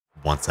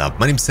What's up,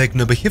 my name's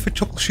Segnoba here for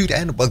Troubleshoot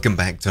and welcome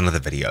back to another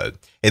video.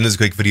 In this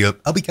quick video,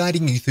 I'll be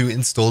guiding you through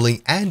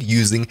installing and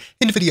using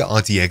Nvidia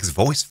RTX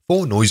Voice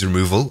for noise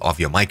removal of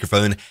your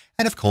microphone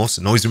and of course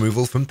noise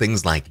removal from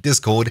things like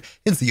Discord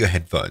into your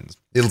headphones.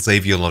 It'll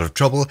save you a lot of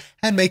trouble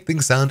and make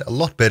things sound a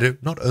lot better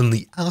not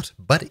only out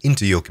but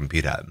into your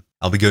computer.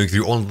 I'll be going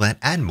through all of that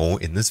and more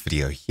in this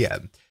video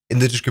here. In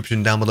the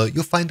description down below,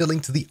 you'll find a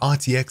link to the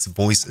RTX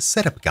Voice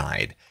setup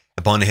guide.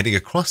 Upon heading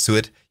across to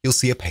it, you'll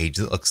see a page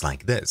that looks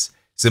like this.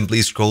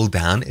 Simply scroll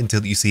down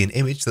until you see an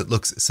image that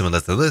looks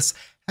similar to this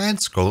and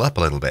scroll up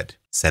a little bit.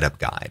 Setup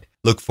guide.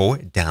 Look for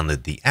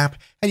download the app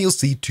and you'll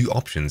see two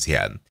options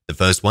here. The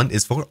first one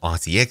is for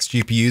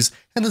RTX GPUs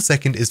and the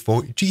second is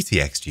for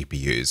GTX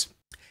GPUs.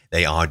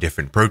 They are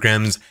different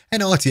programs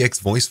and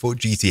RTX Voice for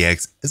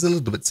GTX is a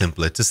little bit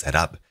simpler to set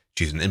up.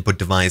 Choose an input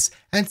device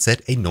and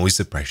set a noise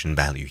suppression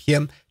value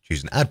here.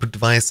 Choose an output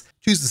device,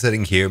 choose the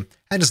setting here,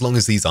 and as long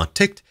as these are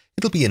ticked,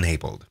 it'll be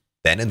enabled.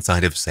 Then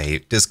inside of, say,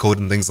 Discord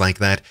and things like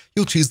that,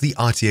 you'll choose the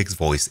RTX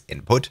Voice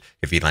input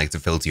if you'd like to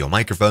filter your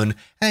microphone,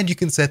 and you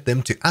can set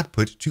them to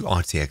output to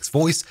RTX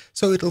Voice,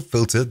 so it'll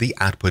filter the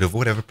output of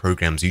whatever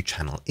programs you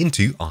channel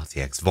into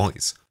RTX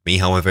Voice. Me,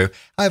 however,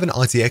 I have an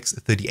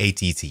RTX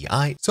 3080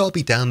 Ti, so I'll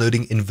be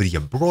downloading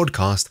Nvidia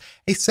Broadcast,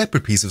 a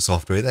separate piece of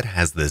software that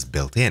has this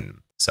built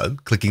in. So,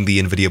 clicking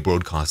the Nvidia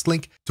Broadcast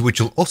link, to which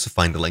you'll also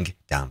find a link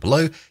down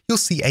below, you'll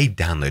see a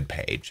download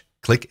page.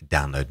 Click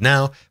Download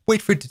Now,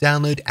 wait for it to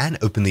download and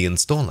open the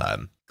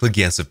installer. Click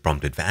Yes if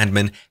prompted for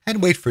admin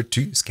and wait for it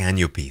to scan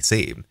your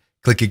PC.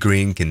 Click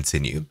Agree and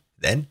Continue,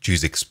 then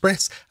choose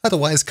Express,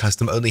 otherwise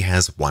Custom only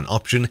has one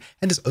option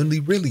and is only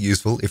really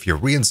useful if you're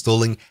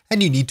reinstalling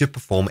and you need to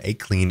perform a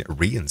clean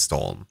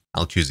reinstall.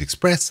 I'll choose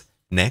Express,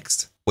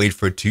 Next, wait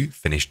for it to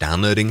finish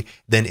downloading,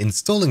 then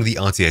installing the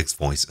RTX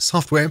Voice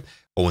software,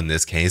 or in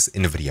this case,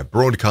 Nvidia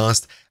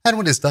Broadcast, and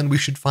when it's done, we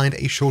should find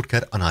a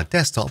shortcut on our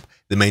desktop.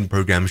 The main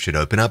program should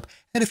open up,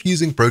 and if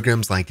using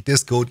programs like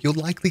Discord, you'll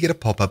likely get a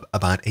pop-up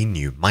about a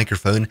new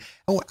microphone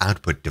or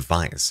output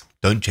device.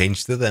 Don't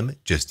change to them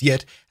just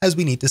yet, as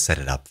we need to set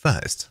it up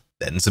first.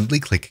 Then simply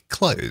click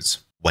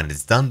Close. When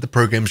it's done, the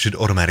program should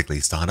automatically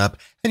start up,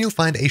 and you'll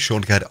find a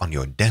shortcut on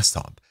your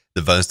desktop.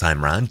 The first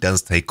time round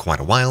does take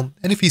quite a while,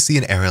 and if you see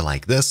an error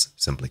like this,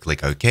 simply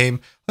click OK,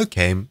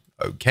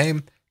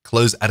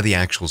 close out of the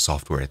actual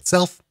software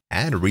itself,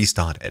 and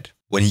restart it.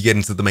 When you get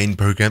into the main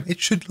program,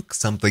 it should look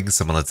something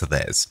similar to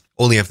this.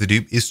 All you have to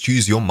do is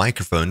choose your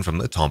microphone from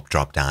the top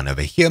drop down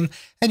over here,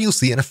 and you'll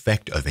see an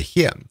effect over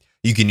here.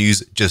 You can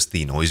use just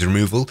the noise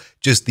removal,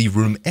 just the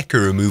room echo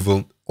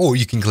removal, or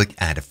you can click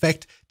Add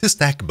Effect to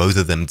stack both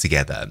of them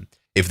together.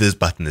 If this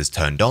button is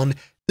turned on,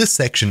 this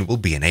section will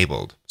be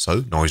enabled.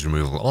 So noise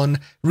removal on,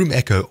 room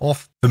echo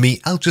off. For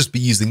me, I'll just be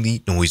using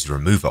the noise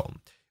removal.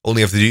 All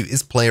you have to do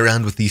is play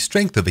around with the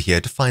strength over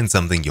here to find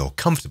something you're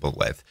comfortable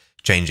with.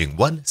 Changing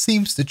one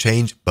seems to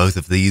change both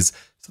of these,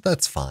 so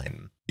that's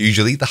fine.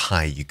 Usually the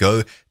higher you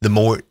go, the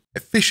more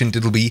efficient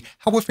it'll be,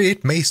 however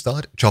it may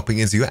start chopping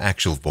into your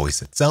actual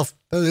voice itself,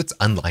 though it's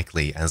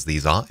unlikely as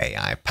these are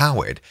AI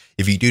powered.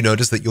 If you do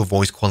notice that your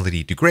voice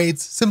quality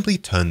degrades, simply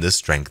turn the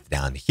strength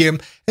down here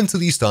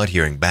until you start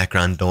hearing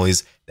background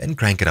noise, then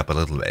crank it up a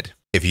little bit.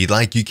 If you'd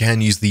like, you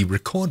can use the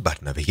record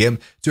button over here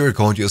to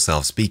record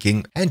yourself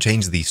speaking and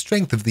change the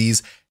strength of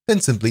these,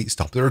 then simply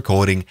stop the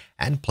recording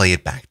and play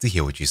it back to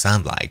hear what you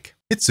sound like.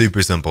 It's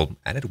super simple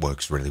and it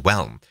works really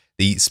well.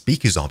 The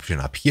speakers option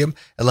up here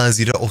allows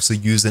you to also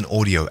use an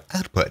audio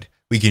output.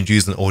 We can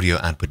choose an audio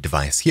output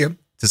device here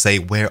to say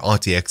where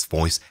RTX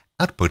Voice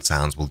output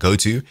sounds will go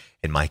to,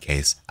 in my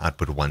case,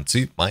 output 1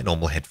 to my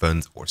normal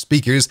headphones or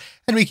speakers,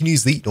 and we can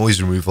use the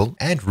noise removal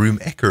and room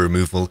echo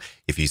removal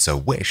if you so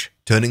wish.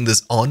 Turning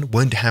this on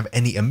won't have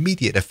any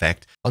immediate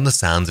effect on the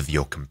sounds of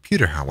your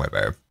computer,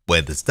 however.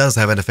 Where this does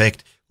have an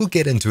effect, we'll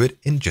get into it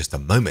in just a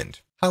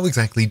moment. How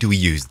exactly do we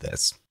use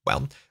this?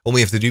 Well, all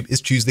we have to do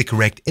is choose the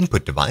correct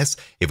input device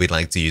if we'd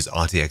like to use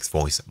RTX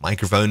Voice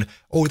microphone,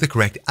 or the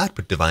correct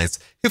output device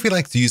if we'd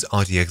like to use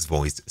RTX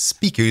Voice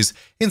speakers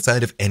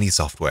inside of any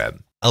software.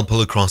 I'll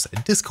pull across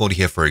Discord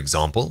here for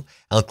example.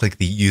 I'll click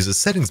the User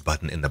Settings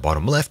button in the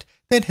bottom left,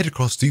 then head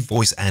across to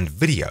Voice and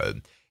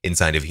Video.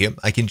 Inside of here,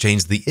 I can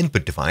change the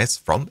input device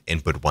from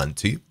input 1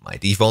 to my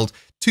default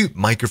to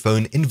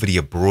microphone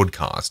Nvidia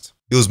Broadcast.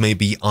 Yours may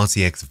be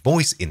RTX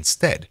Voice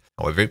instead.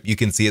 However, you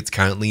can see it's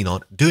currently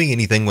not doing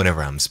anything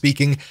whenever I'm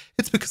speaking.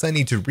 It's because I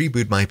need to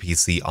reboot my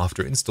PC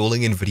after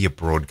installing Nvidia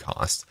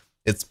Broadcast.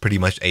 It's pretty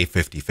much a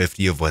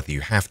 50-50 of whether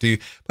you have to,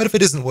 but if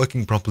it isn't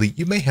working properly,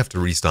 you may have to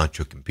restart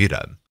your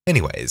computer.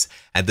 Anyways,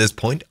 at this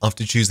point,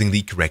 after choosing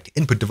the correct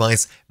input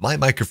device, my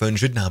microphone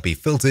should now be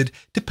filtered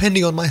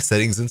depending on my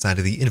settings inside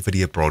of the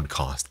Nvidia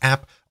Broadcast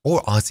app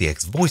or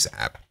RTX Voice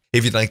app.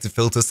 If you'd like to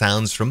filter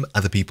sounds from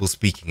other people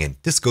speaking in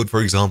Discord,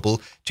 for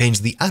example,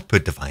 change the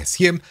output device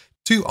here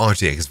to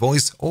RTX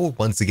Voice or,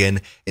 once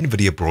again,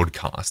 Nvidia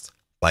Broadcast.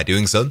 By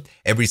doing so,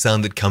 every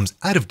sound that comes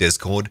out of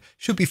Discord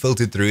should be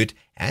filtered through it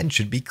and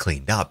should be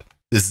cleaned up.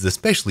 This is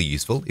especially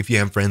useful if you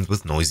have friends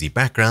with noisy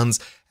backgrounds,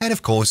 and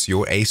of course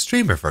you're a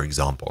streamer for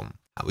example.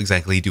 How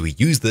exactly do we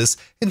use this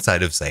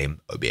inside of, say,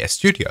 OBS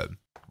Studio?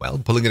 Well,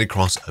 pulling it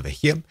across over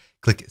here,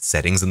 click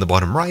Settings in the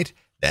bottom right,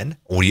 then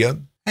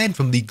Audio, and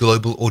from the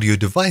Global Audio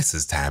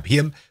Devices tab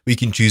here, we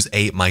can choose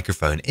a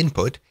microphone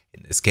input,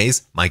 in this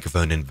case,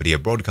 microphone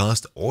Nvidia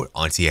Broadcast or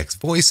RTX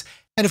Voice,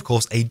 and of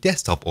course a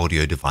desktop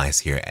audio device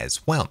here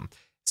as well.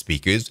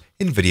 Speakers,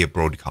 Nvidia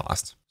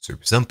Broadcast.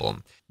 Super simple.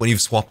 When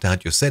you've swapped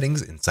out your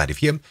settings inside of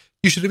here,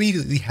 you should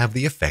immediately have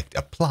the effect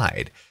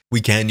applied. We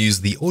can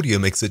use the audio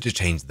mixer to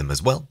change them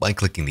as well by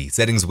clicking the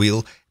settings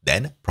wheel,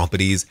 then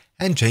properties,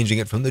 and changing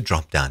it from the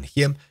drop down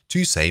here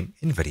to, say,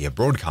 Nvidia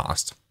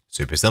Broadcast.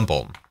 Super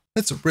simple.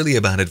 That's really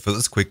about it for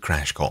this quick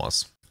crash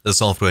course. The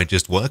software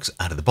just works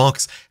out of the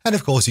box, and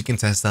of course you can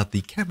test out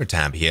the camera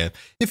tab here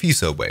if you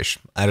so wish.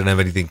 I don't have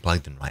anything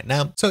plugged in right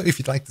now, so if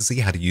you'd like to see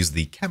how to use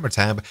the camera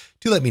tab,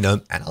 do let me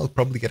know and I'll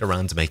probably get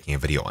around to making a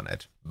video on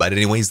it. But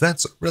anyways,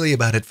 that's really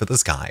about it for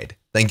this guide.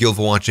 Thank you all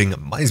for watching.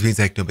 My name's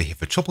Technober here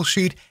for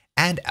Troubleshoot,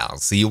 and I'll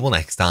see you all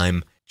next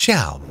time.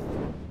 Ciao!